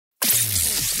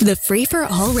The Free for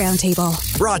All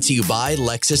Roundtable. Brought to you by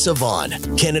Lexus Avon,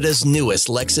 Canada's newest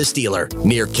Lexus dealer,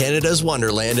 near Canada's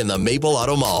Wonderland in the Maple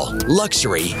Auto Mall.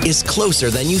 Luxury is closer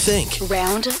than you think.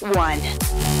 Round 1.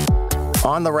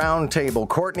 On the round table,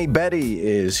 Courtney Betty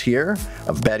is here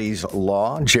of Betty's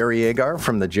Law, Jerry Agar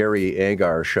from the Jerry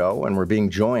Agar Show, and we're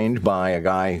being joined by a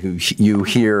guy who you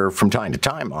hear from time to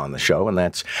time on the show, and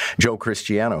that's Joe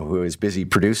Cristiano, who is busy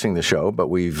producing the show, but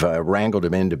we've wrangled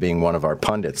him into being one of our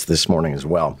pundits this morning as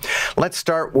well. Let's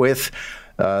start with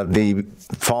the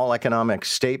fall economic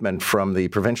statement from the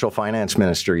provincial finance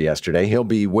minister yesterday. He'll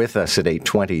be with us at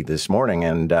 8:20 this morning,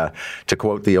 and to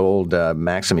quote the old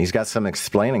maxim, he's got some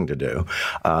explaining to do.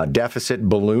 Deficit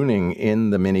ballooning in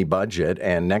the mini budget,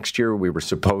 and next year we were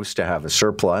supposed to have a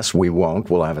surplus. We won't.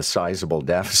 We'll have a sizable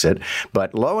deficit,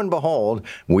 but lo and behold,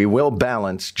 we will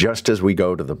balance just as we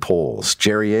go to the polls.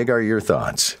 Jerry Agar, your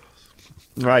thoughts?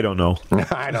 I don't know.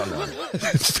 I don't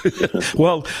know.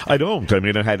 Well, I don't. I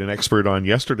mean, I had an expert on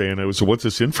yesterday, and it was, what's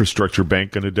this infrastructure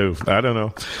bank going to do? I don't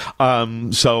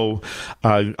know. So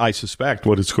I suspect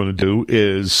what it's going to do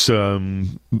is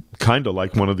kind of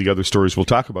like one of the other stories we'll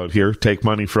talk about here, take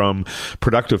money from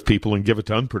productive people and give it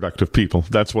to unproductive people.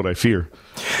 That's what I fear.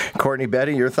 Courtney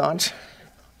Betty, your thoughts?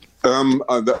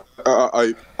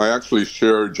 I actually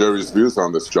share Jerry's views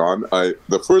on this, John.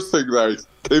 The first thing that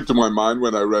came to my mind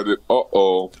when I read it,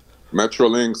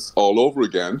 Metrolinx all over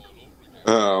again.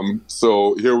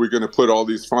 So here we're going to put all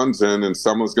these funds in, and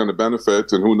someone's going to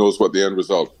benefit, and who knows what the end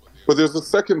result. But there's a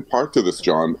second part to this,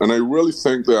 John, and I really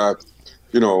think that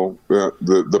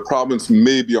the province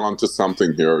may be onto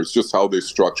something here. It's just how they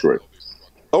structure it.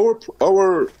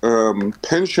 Our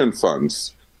pension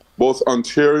funds, both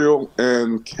Ontario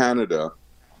and Canada,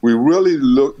 we really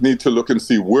need to look and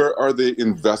see where are they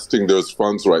investing those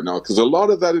funds right now, because a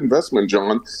lot of that investment,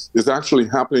 John, is actually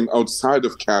happening outside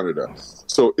of Canada.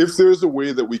 So if there's a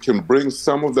way that we can bring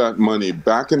some of that money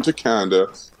back into Canada,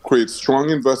 create strong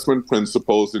investment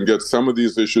principles, and get some of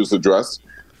these issues addressed,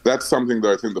 that's something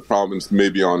that I think the province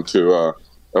may be on to a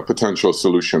potential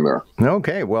solution there.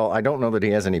 Okay, well, I don't know that he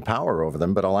has any power over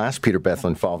them, but I'll ask Peter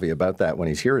Bethlen-Falvey about that when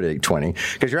he's here at 8:20,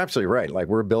 because you're absolutely right. Like,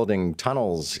 we're building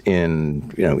tunnels in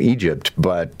Egypt,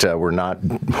 but we're not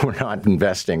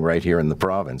investing right here in the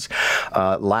province.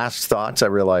 Last thoughts. I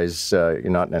realize you're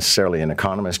not necessarily an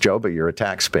economist, Joe, but you're a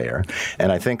taxpayer,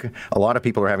 and I think a lot of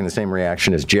people are having the same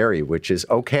reaction as Jerry, which is,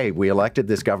 okay, we elected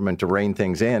this government to rein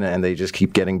things in, and they just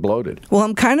keep getting bloated. Well,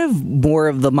 I'm kind of more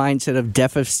of the mindset of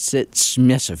deficit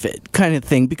smith of it kind of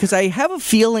thing, because I have a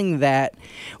feeling that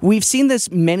we've seen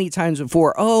this many times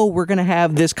before. Oh, we're going to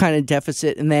have this kind of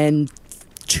deficit, and then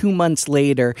 2 months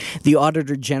later, the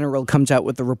Auditor General comes out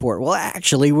with the report. Well,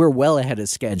 actually, we're well ahead of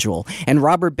schedule. And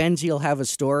Robert Benzie will have a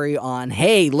story on,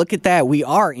 hey, look at that. We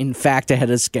are, in fact, ahead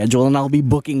of schedule. And I'll be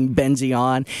booking Benzie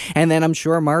on. And then I'm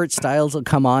sure Marit Stiles will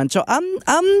come on. So I'm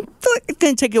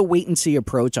going to take a wait-and-see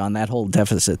approach on that whole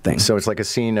deficit thing. So it's like a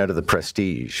scene out of The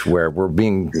Prestige where we're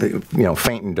being,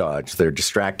 feint and dodge. They're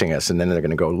distracting us, and then they're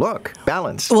going to go, look,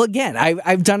 balance. Well, again,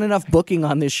 I've done enough booking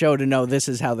on this show to know this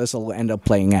is how this will end up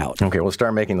playing out. Okay, we'll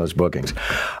start making those bookings.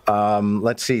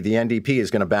 Let's see. The NDP is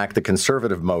going to back the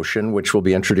Conservative motion, which will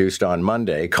be introduced on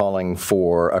Monday, calling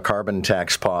for a carbon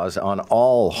tax pause on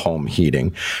all home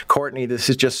heating. Courtney, this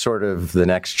is just sort of the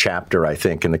next chapter, I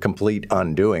think, in the complete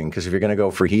undoing, because if you're going to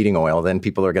go for heating oil, then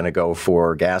people are going to go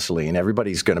for gasoline.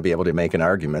 Everybody's going to be able to make an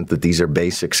argument that these are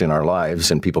basics in our lives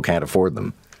and people can't afford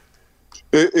them.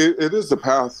 It is the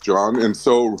path, John. And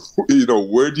so,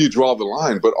 where do you draw the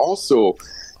line? But also,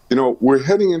 we're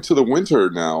heading into the winter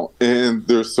now, and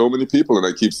there's so many people, and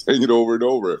I keep saying it over and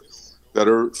over, that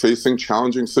are facing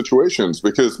challenging situations.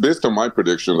 Because based on my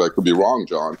predictions, I could be wrong,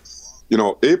 John,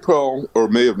 April or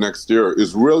May of next year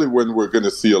is really when we're going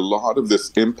to see a lot of this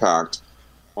impact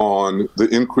on the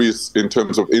increase in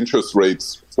terms of interest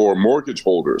rates for mortgage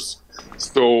holders.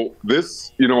 So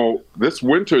this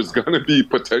winter is going to be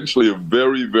potentially a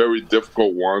very, very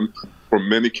difficult one for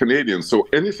many Canadians. So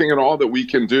anything and all that we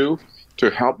can do to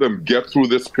help them get through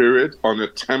this period on a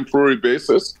temporary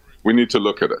basis, we need to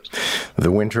look at it.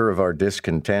 The winter of our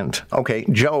discontent. Okay,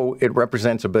 Joe, it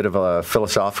represents a bit of a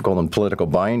philosophical and political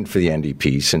bind for the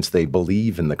NDP, since they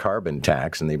believe in the carbon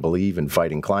tax and they believe in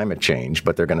fighting climate change,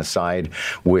 but they're going to side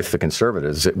with the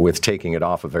Conservatives with taking it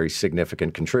off a very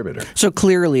significant contributor. So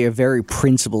clearly a very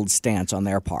principled stance on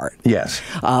their part. Yes.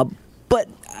 But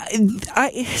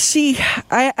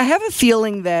I have a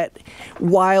feeling that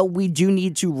while we do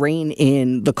need to rein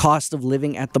in the cost of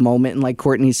living at the moment, and like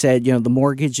Courtney said, the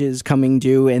mortgage is coming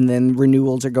due and then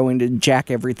renewals are going to jack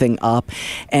everything up,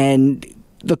 and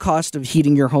the cost of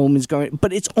heating your home is going,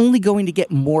 but it's only going to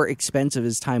get more expensive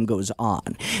as time goes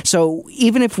on. So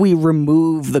even if we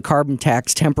remove the carbon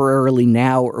tax temporarily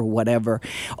now or whatever,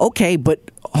 okay,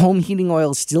 but home heating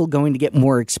oil is still going to get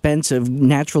more expensive.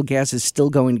 Natural gas is still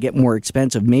going to get more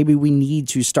expensive. Maybe we need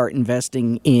to start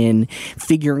investing in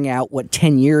figuring out what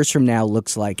 10 years from now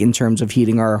looks like in terms of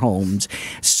heating our homes,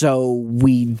 so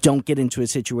we don't get into a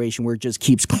situation where it just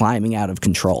keeps climbing out of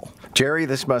control. Jerry,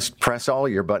 this must press all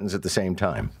your buttons at the same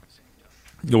time.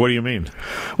 What do you mean?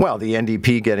 Well, the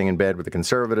NDP getting in bed with the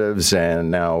Conservatives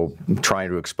and now trying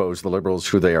to expose the Liberals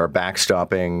who they are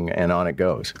backstopping, and on it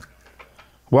goes.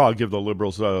 Well, I'll give the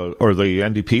Liberals, or the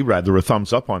NDP rather, a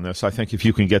thumbs up on this. I think if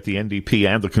you can get the NDP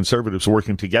and the Conservatives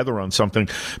working together on something,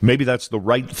 maybe that's the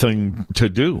right thing to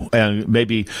do. And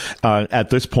maybe at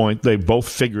this point, they've both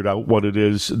figured out what it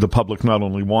is the public not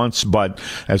only wants, but,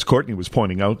 as Courtney was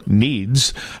pointing out,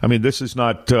 needs. I mean, this is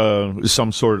not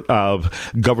some sort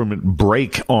of government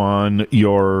break on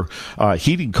your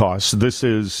heating costs. This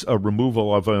is a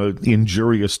removal of an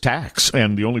injurious tax.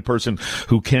 And the only person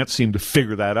who can't seem to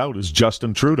figure that out is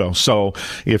Justin Trudeau. So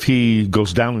if he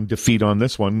goes down in defeat on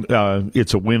this one,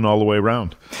 it's a win all the way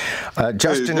around.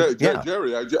 Justin,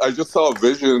 Jerry, I just saw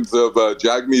visions of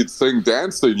Jagmeet Singh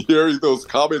dancing. Hearing those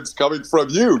comments coming from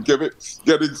you,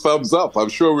 getting thumbs up. I'm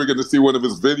sure we're going to see one of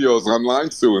his videos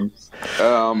online soon.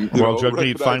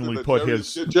 Jagmeet finally put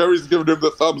Jerry's giving him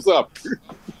the thumbs up.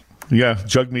 Yeah,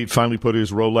 Jagmeet finally put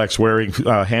his Rolex-wearing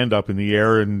hand up in the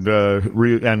air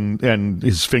and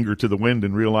his finger to the wind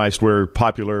and realized where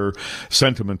popular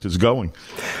sentiment is going.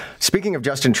 Speaking of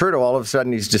Justin Trudeau, all of a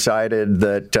sudden he's decided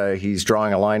that he's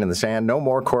drawing a line in the sand. No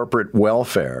more corporate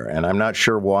welfare. And I'm not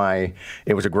sure why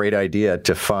it was a great idea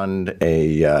to fund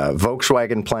a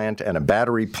Volkswagen plant and a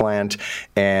battery plant.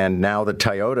 And now that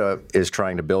Toyota is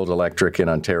trying to build electric in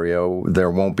Ontario, there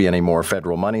won't be any more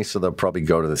federal money, so they'll probably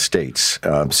go to the States.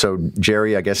 So,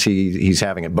 Jerry, I guess he's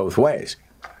having it both ways.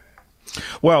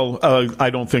 Well, I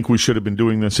don't think we should have been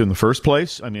doing this in the first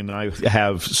place. I mean, I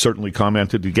have certainly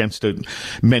commented against it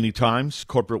many times.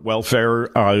 Corporate welfare,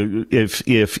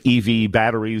 if EV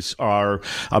batteries are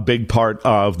a big part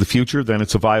of the future, then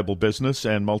it's a viable business,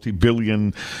 and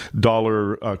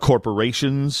multi-billion-dollar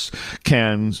corporations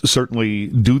can certainly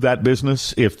do that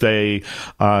business. If they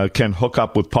can hook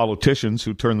up with politicians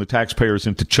who turn the taxpayers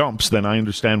into chumps, then I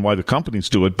understand why the companies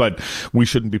do it, but we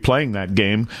shouldn't be playing that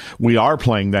game. We are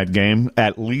playing that game.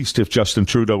 At least if Justin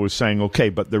Trudeau is saying, okay,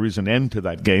 but there is an end to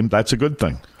that game, that's a good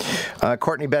thing.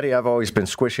 Courtney, Betty, I've always been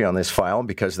squishy on this file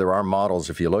because there are models,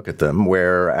 if you look at them,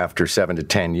 where after 7 to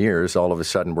 10 years, all of a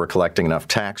sudden we're collecting enough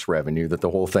tax revenue that the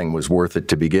whole thing was worth it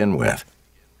to begin with.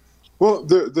 Well,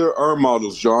 there are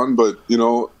models, John, but,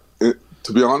 to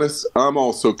be honest, I'm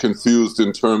also confused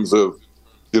in terms of,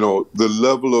 the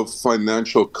level of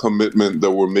financial commitment that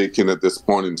we're making at this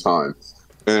point in time.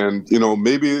 And,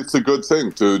 maybe it's a good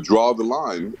thing to draw the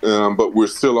line, but we're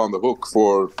still on the hook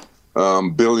for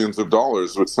billions of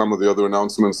dollars with some of the other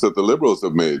announcements that the Liberals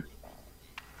have made.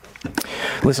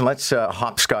 Listen, let's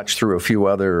hopscotch through a few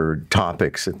other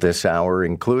topics at this hour,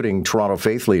 including Toronto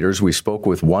faith leaders. We spoke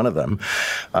with one of them,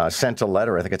 sent a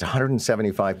letter. I think it's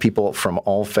 175 people from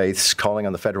all faiths calling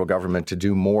on the federal government to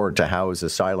do more to house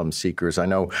asylum seekers. I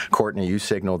know, Courtney, you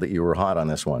signaled that you were hot on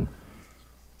this one.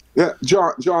 Yeah,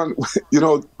 John,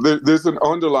 there's an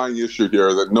underlying issue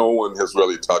here that no one has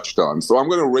really touched on. So I'm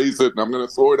going to raise it and I'm going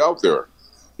to throw it out there.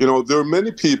 There are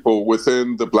many people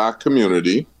within the Black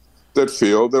community that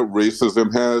feel that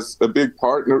racism has a big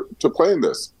part to play in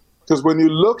this. Because when you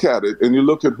look at it and you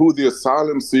look at who the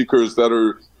asylum seekers that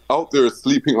are out there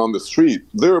sleeping on the street,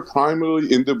 they're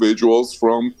primarily individuals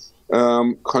from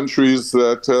countries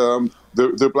that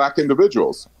they're Black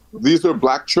individuals. These are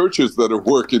Black churches that are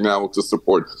working now to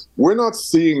support. We're not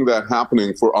seeing that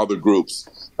happening for other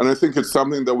groups. And I think it's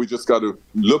something that we just got to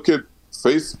look at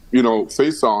face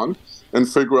on and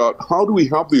figure out, how do we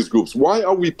help these groups? Why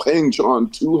are we paying, John,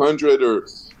 $200 or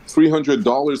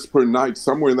 $300 per night,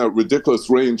 somewhere in that ridiculous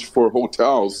range for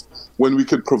hotels, when we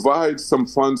could provide some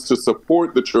funds to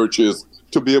support the churches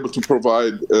to be able to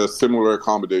provide similar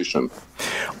accommodation?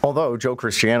 Although, Joe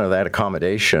Cristiano, that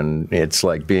accommodation, it's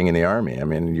like being in the Army. I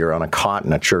mean, you're on a cot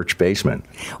in a church basement.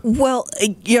 Well,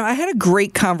 I had a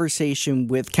great conversation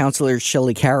with Councillor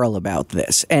Shelley Carroll about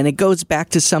this, and it goes back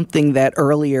to something that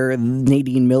earlier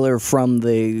Nadine Miller from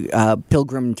the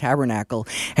Pilgrim Tabernacle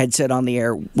had said on the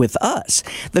air with us.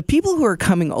 The people who are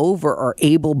coming over are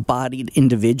able-bodied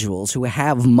individuals who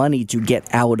have money to get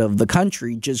out of the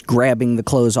country, just grabbing the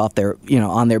clothes off their,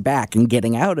 on their back and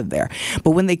getting out of there.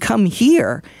 But when they come here,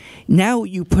 here, now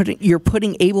you're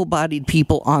putting able-bodied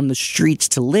people on the streets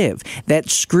to live. That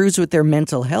screws with their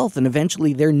mental health, and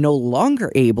eventually they're no longer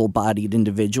able-bodied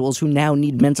individuals who now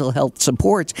need mental health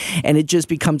supports, and it just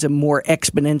becomes a more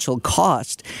exponential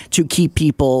cost to keep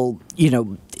people,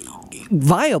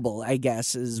 viable, I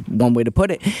guess, is one way to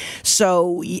put it.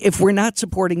 So if we're not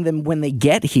supporting them when they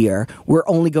get here, we're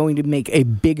only going to make a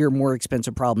bigger, more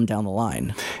expensive problem down the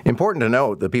line. Important to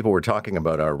note, the people we're talking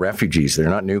about are refugees. They're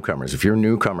not newcomers. If you're a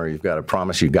newcomer, you've got to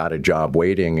promise you got a job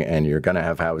waiting, and you're going to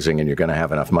have housing, and you're going to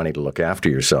have enough money to look after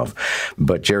yourself.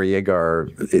 But Jerry Agar,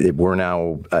 we're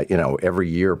now, every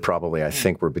year probably, I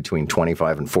think we're between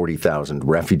 25 and 40,000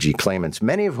 refugee claimants,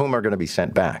 many of whom are going to be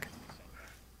sent back.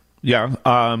 Yeah,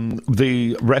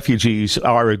 the refugees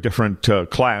are a different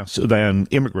class than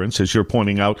immigrants, as you're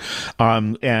pointing out,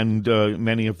 and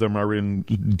many of them are in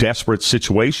desperate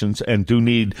situations and do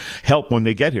need help when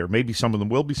they get here. Maybe some of them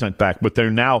will be sent back, but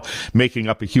they're now making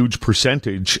up a huge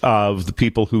percentage of the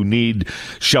people who need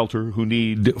shelter, who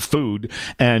need food,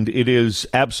 and it is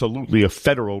absolutely a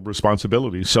federal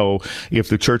responsibility. So if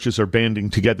the churches are banding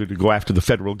together to go after the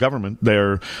federal government,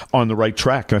 they're on the right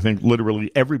track. I think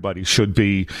literally everybody should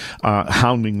be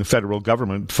hounding the federal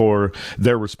government for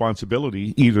their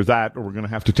responsibility. Either that, or we're going to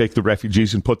have to take the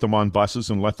refugees and put them on buses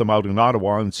and let them out in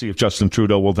Ottawa and see if Justin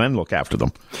Trudeau will then look after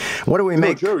them. What do we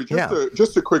make? Jerry,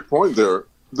 just a quick point there.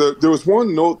 There was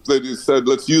one note that he said,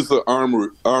 let's use the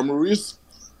armories.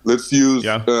 Let's use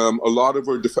a lot of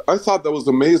our I thought that was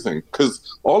amazing,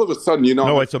 because all of a sudden,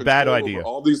 No, it's a bad idea.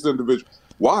 All these individuals.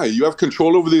 Why? You have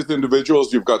control over these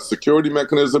individuals. You've got security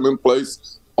mechanism in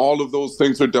place. All of those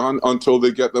things are done until they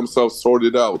get themselves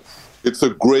sorted out. It's a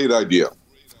great idea.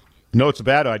 No, it's a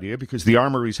bad idea, because the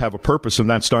armories have a purpose, and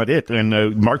that's not it.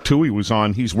 And Mark Toohey was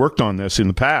on. He's worked on this in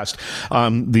the past.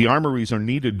 The armories are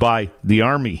needed by the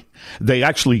Army. They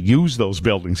actually use those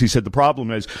buildings. He said the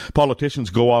problem is politicians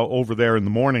go out over there in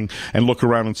the morning and look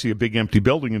around and see a big empty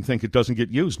building and think it doesn't get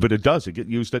used. But it does. It gets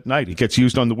used at night. It gets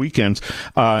used on the weekends.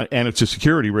 And it's a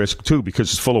security risk, too,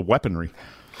 because it's full of weaponry.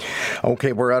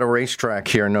 Okay, we're at a racetrack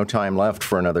here. No time left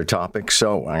for another topic.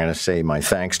 So I'm going to say my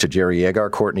thanks to Jerry Agar,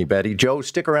 Courtney Betty. Joe,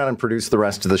 stick around and produce the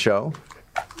rest of the show.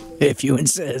 If you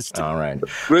insist. All right.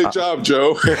 Great job,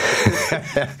 Joe.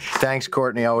 Thanks,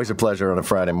 Courtney. Always a pleasure on a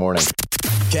Friday morning.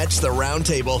 Catch the Round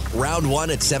Table, Round 1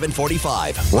 at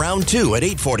 7:45, Round 2 at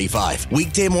 8:45.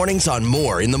 Weekday mornings on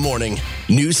More in the Morning.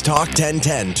 News Talk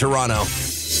 1010, Toronto.